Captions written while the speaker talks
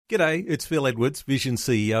G'day, it's Phil Edwards, Vision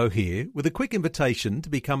CEO here, with a quick invitation to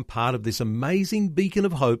become part of this amazing beacon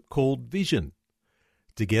of hope called Vision.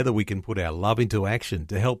 Together we can put our love into action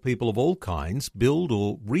to help people of all kinds build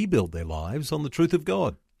or rebuild their lives on the truth of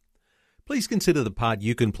God. Please consider the part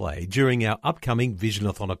you can play during our upcoming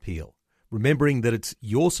Visionathon appeal, remembering that it's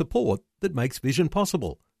your support that makes Vision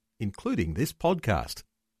possible, including this podcast.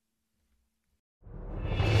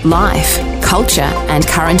 Life, culture and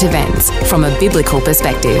current events from a biblical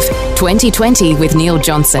perspective. 2020 with Neil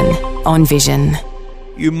Johnson on Vision.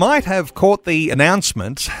 You might have caught the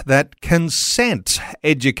announcement that consent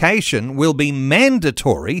education will be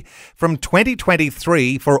mandatory from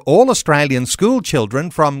 2023 for all Australian school children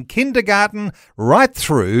from kindergarten right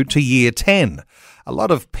through to year 10. A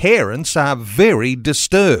lot of parents are very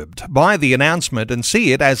disturbed by the announcement and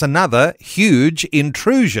see it as another huge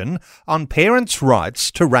intrusion on parents'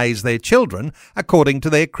 rights to raise their children according to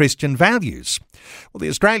their Christian values. Well, the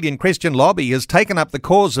Australian Christian Lobby has taken up the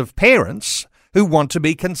cause of parents who want to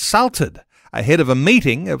be consulted ahead of a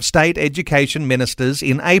meeting of state education ministers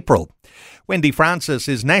in April. Wendy Francis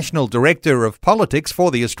is National Director of Politics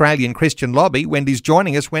for the Australian Christian Lobby. Wendy's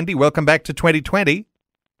joining us. Wendy, welcome back to 2020.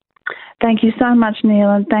 Thank you so much,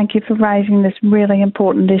 Neil, and thank you for raising this really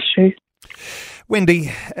important issue.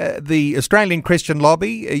 Wendy, the Australian Christian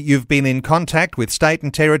Lobby, you've been in contact with state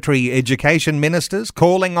and territory education ministers,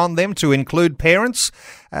 calling on them to include parents.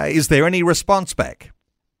 Is there any response back?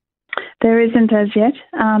 There isn't as yet,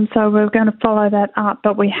 so we're going to follow that up.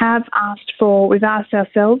 But we've asked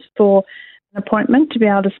ourselves for an appointment to be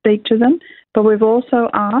able to speak to them, but we've also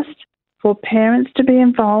asked for parents to be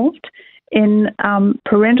involved in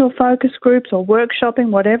parental focus groups or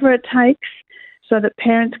workshopping, whatever it takes, so that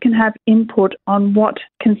parents can have input on what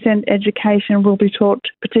consent education will be taught,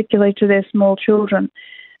 particularly to their small children.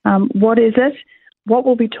 What is it? What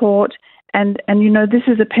will be taught? And this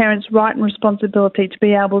is a parent's right and responsibility to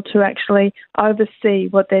be able to actually oversee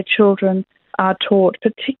what their children are taught,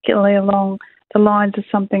 particularly along the lines of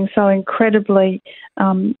something so incredibly,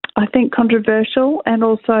 I think, controversial and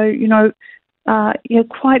also,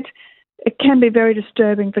 it can be very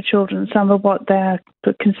disturbing for children, some of what they're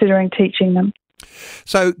considering teaching them.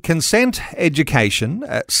 So consent education,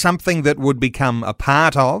 something that would become a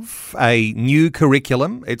part of a new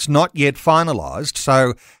curriculum. It's not yet finalised,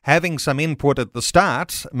 so having some input at the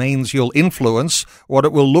start means you'll influence what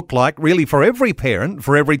it will look like really for every parent,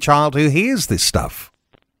 for every child who hears this stuff.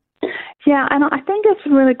 Yeah, and I think it's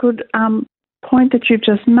a really good point that you've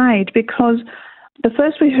just made, because the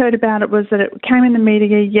first we heard about it was that it came in the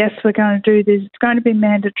media, yes, we're going to do this, it's going to be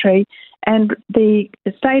mandatory, and the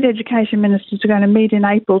state education ministers are going to meet in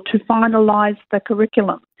April to finalise the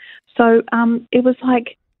curriculum. So it was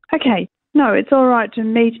like, okay, no, it's all right to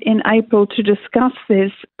meet in April to discuss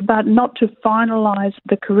this, but not to finalise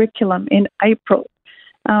the curriculum in April.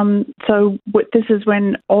 So this is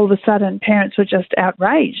when all of a sudden parents were just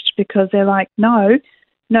outraged, because they're like, no,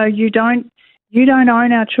 you don't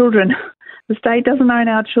own our children. The state doesn't own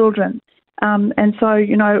our children. And so,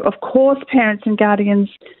 of course, parents and guardians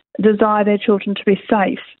desire their children to be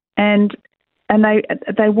safe, and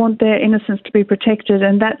they want their innocence to be protected,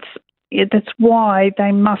 and that's why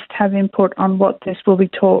they must have input on what this will be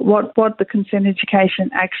taught, what the consent education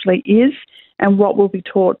actually is, and what will be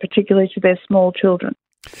taught, particularly to their small children.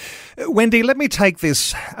 Wendy, let me take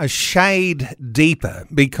this a shade deeper,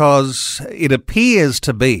 because it appears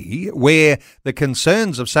to be where the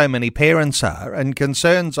concerns of so many parents are, and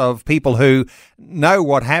concerns of people who know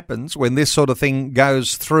what happens when this sort of thing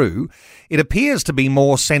goes through. It appears to be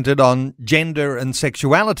more centred on gender and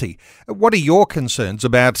sexuality. What are your concerns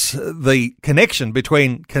about the connection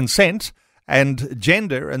between consent and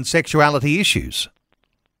gender and sexuality issues?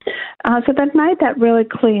 So they've made that really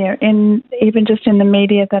clear, even just in the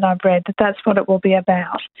media that I've read, that that's what it will be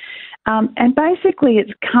about. And basically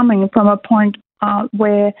it's coming from a point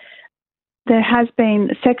where there has been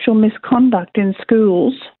sexual misconduct in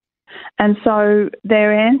schools. And so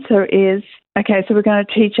their answer is, okay, so we're going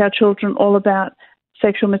to teach our children all about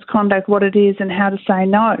sexual misconduct, what it is and how to say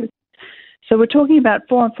no. So we're talking about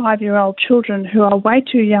 4- and 5-year-old children who are way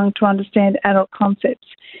too young to understand adult concepts.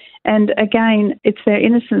 And again, it's their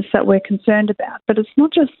innocence that we're concerned about. But it's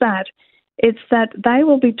not just that. It's that they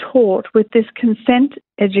will be taught with this consent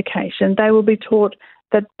education, they will be taught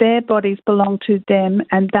that their bodies belong to them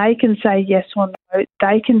and they can say yes or no,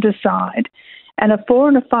 they can decide. And a 4-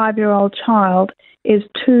 and a 5-year-old child is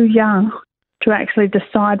too young to actually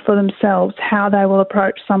decide for themselves how they will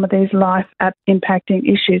approach some of these life-impacting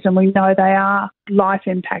issues. And we know they are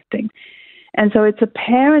life-impacting. And so it's a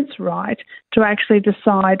parent's right to actually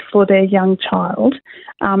decide for their young child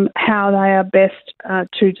how they are best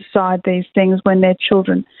to decide these things when they're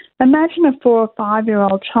children. Imagine a 4 or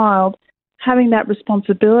 5-year-old child having that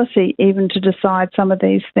responsibility even to decide some of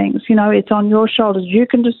these things. You know, it's on your shoulders. You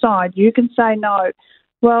can decide. You can say no.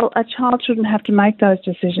 Well, a child shouldn't have to make those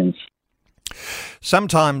decisions.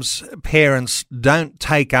 Sometimes parents don't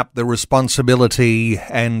take up the responsibility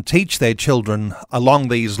and teach their children along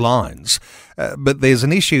these lines. But there's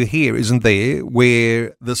an issue here, isn't there,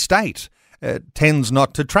 where the state tends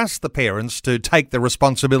not to trust the parents to take the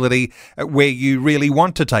responsibility where you really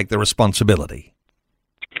want to take the responsibility.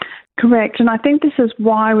 Correct. And I think this is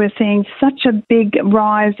why we're seeing such a big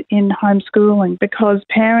rise in homeschooling, because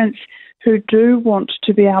parents who do want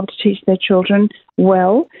to be able to teach their children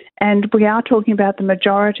well, and we are talking about the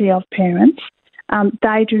majority of parents,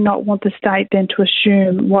 they do not want the state then to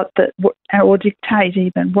assume or dictate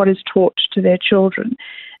even what is taught to their children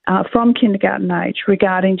from kindergarten age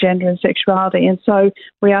regarding gender and sexuality. And so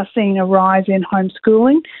we are seeing a rise in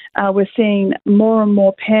homeschooling. We're seeing more and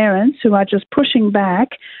more parents who are just pushing back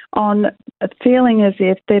on feeling as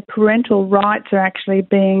if their parental rights are actually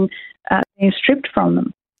being stripped from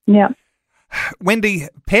them. Yeah. Wendy,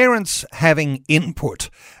 parents having input.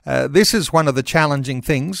 This is one of the challenging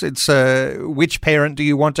things. It's which parent do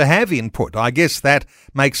you want to have input? I guess that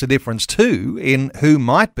makes a difference too in who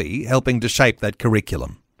might be helping to shape that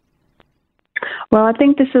curriculum. Well, I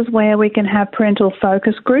think this is where we can have parental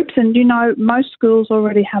focus groups. And, you know, most schools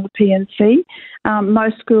already have a PNC.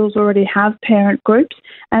 Most schools already have parent groups.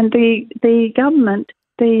 And the government,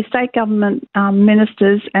 the state government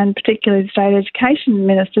ministers, and particularly the state education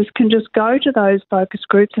ministers, can just go to those focus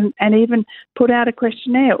groups and even put out a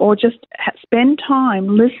questionnaire or just spend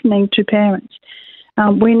time listening to parents.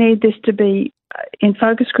 We need this to be in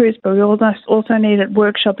focus groups, but we also need it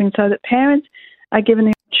workshopping so that parents are given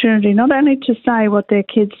the opportunity not only to say what their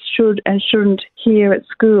kids should and shouldn't hear at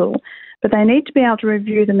school, but they need to be able to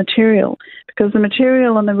review the material, because the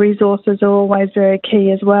material and the resources are always very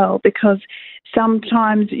key as well, because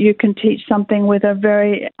sometimes you can teach something with a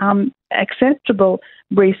very acceptable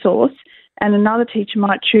resource, and another teacher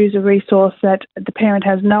might choose a resource that the parent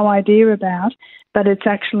has no idea about, but it's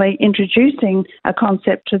actually introducing a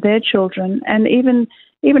concept to their children, and even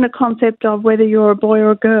a concept of whether you're a boy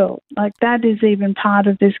or a girl. Like, that is even part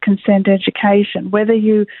of this consent education, whether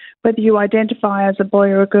you identify as a boy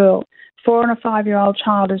or a girl. 4 and a 5-year-old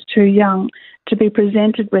child is too young to be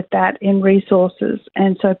presented with that in resources,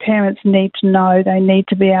 and so parents need to know, they need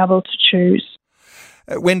to be able to choose.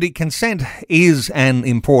 Wendy, consent is an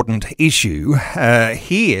important issue.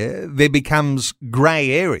 Here, there becomes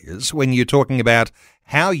grey areas when you're talking about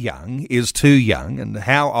how young is too young and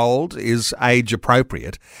how old is age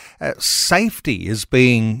appropriate. Safety is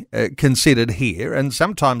being considered here, and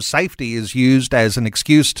sometimes safety is used as an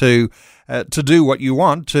excuse to do what you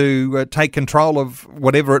want, to take control of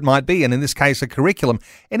whatever it might be, and in this case, a curriculum.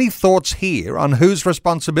 Any thoughts here on whose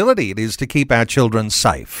responsibility it is to keep our children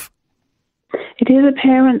safe? It is a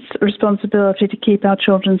parent's responsibility to keep our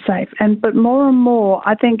children safe, but more and more,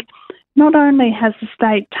 I think, not only has the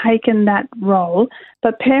state taken that role,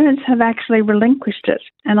 but parents have actually relinquished it,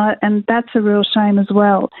 and that's a real shame as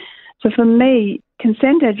well. So for me,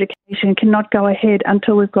 consent education cannot go ahead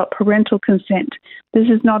until we've got parental consent. This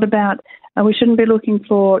is not about, we shouldn't be looking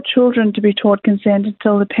for children to be taught consent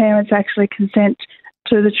until the parents actually consent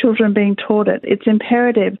to the children being taught it. It's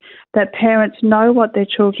imperative that parents know what their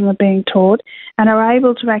children are being taught and are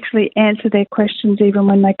able to actually answer their questions even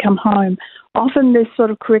when they come home. Often this sort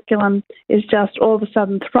of curriculum is just all of a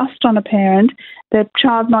sudden thrust on a parent. The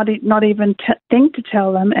child not even think to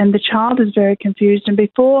tell them, and the child is very confused. And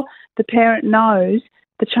before the parent knows,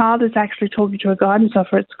 the child is actually talking to a guidance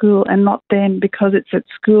officer at school and not them, because it's at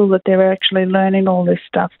school that they're actually learning all this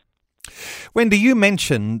stuff. Wendy, you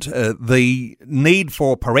mentioned the need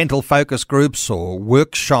for parental focus groups or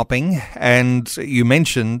workshopping, and you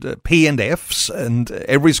mentioned P&Fs, and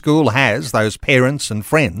every school has those parents and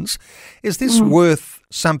friends. Is this worth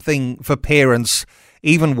something for parents,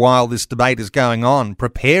 even while this debate is going on,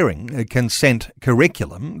 preparing a consent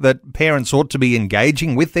curriculum, that parents ought to be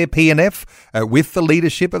engaging with their P&F, with the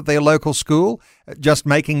leadership of their local school, just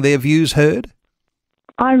making their views heard?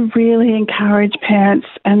 I really encourage parents,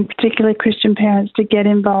 and particularly Christian parents, to get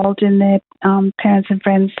involved in their parents and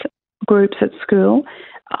friends groups at school.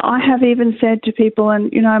 I have even said to people,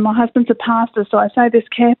 and, you know, my husband's a pastor, so I say this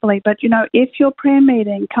carefully, but, you know, if your prayer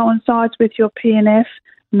meeting coincides with your P&F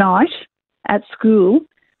night at school,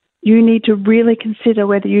 you need to really consider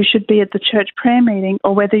whether you should be at the church prayer meeting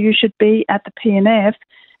or whether you should be at the P&F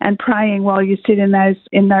and praying while you sit in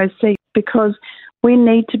those seats. because we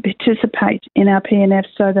need to participate in our P&F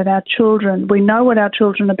so that our children, we know what our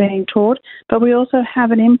children are being taught, but we also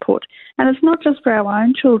have an input. And it's not just for our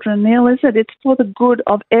own children, Neil, is it? It's for the good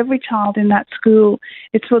of every child in that school.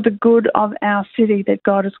 It's for the good of our city that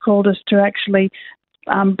God has called us to actually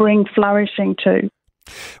bring flourishing to.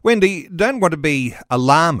 Wendy, don't want to be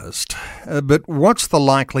alarmist, but what's the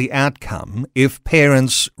likely outcome if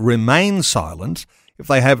parents remain silent? If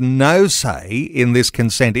they have no say in this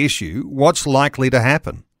consent issue, what's likely to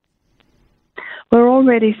happen? We're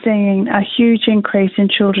already seeing a huge increase in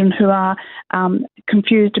children who are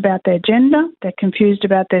confused about their gender, they're confused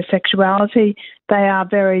about their sexuality, they are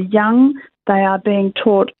very young, they are being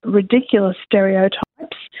taught ridiculous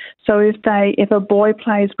stereotypes. So if a boy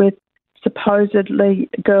plays with supposedly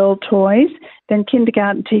girl toys, then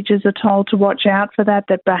kindergarten teachers are told to watch out for that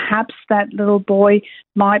perhaps that little boy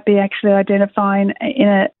might be actually identifying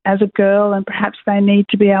as a girl, and perhaps they need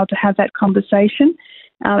to be able to have that conversation.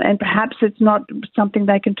 And perhaps it's not something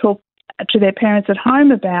they can talk to their parents at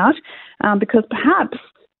home about, because perhaps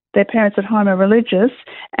their parents at home are religious,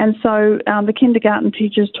 and so the kindergarten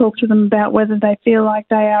teachers talk to them about whether they feel like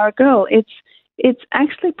they are a girl. It's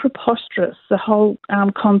actually preposterous, the whole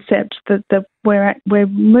concept that we're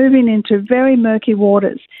moving into very murky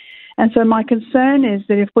waters. And so my concern is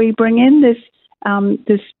that if we bring in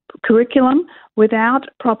this curriculum without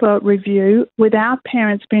proper review, without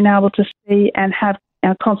parents being able to see and have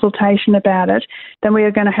a consultation about it, then we are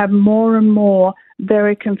going to have more and more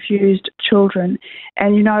very confused children.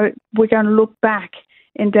 And, we're going to look back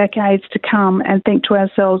in decades to come and think to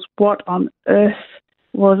ourselves, what on earth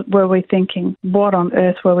were we thinking? What on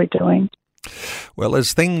earth were we doing? Well,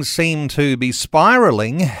 as things seem to be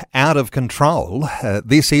spiralling out of control,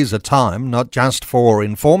 this is a time not just for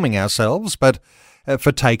informing ourselves, but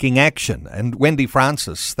for taking action. And Wendy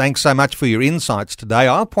Francis, thanks so much for your insights today.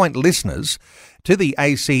 I'll point listeners to the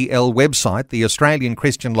ACL website, the Australian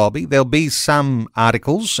Christian Lobby. There'll be some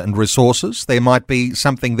articles and resources. There might be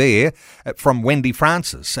something there from Wendy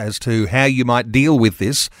Francis as to how you might deal with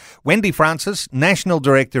this. Wendy Francis, National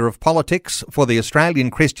Director of Politics for the Australian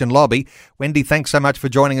Christian Lobby. Wendy, thanks so much for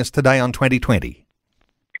joining us today on 2020.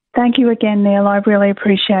 Thank you again, Neil. I really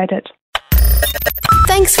appreciate it.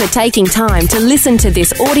 Thanks for taking time to listen to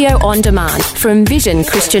this audio on demand from Vision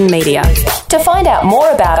Christian Media. To find out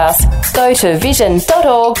more about us, go to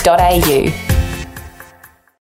vision.org.au.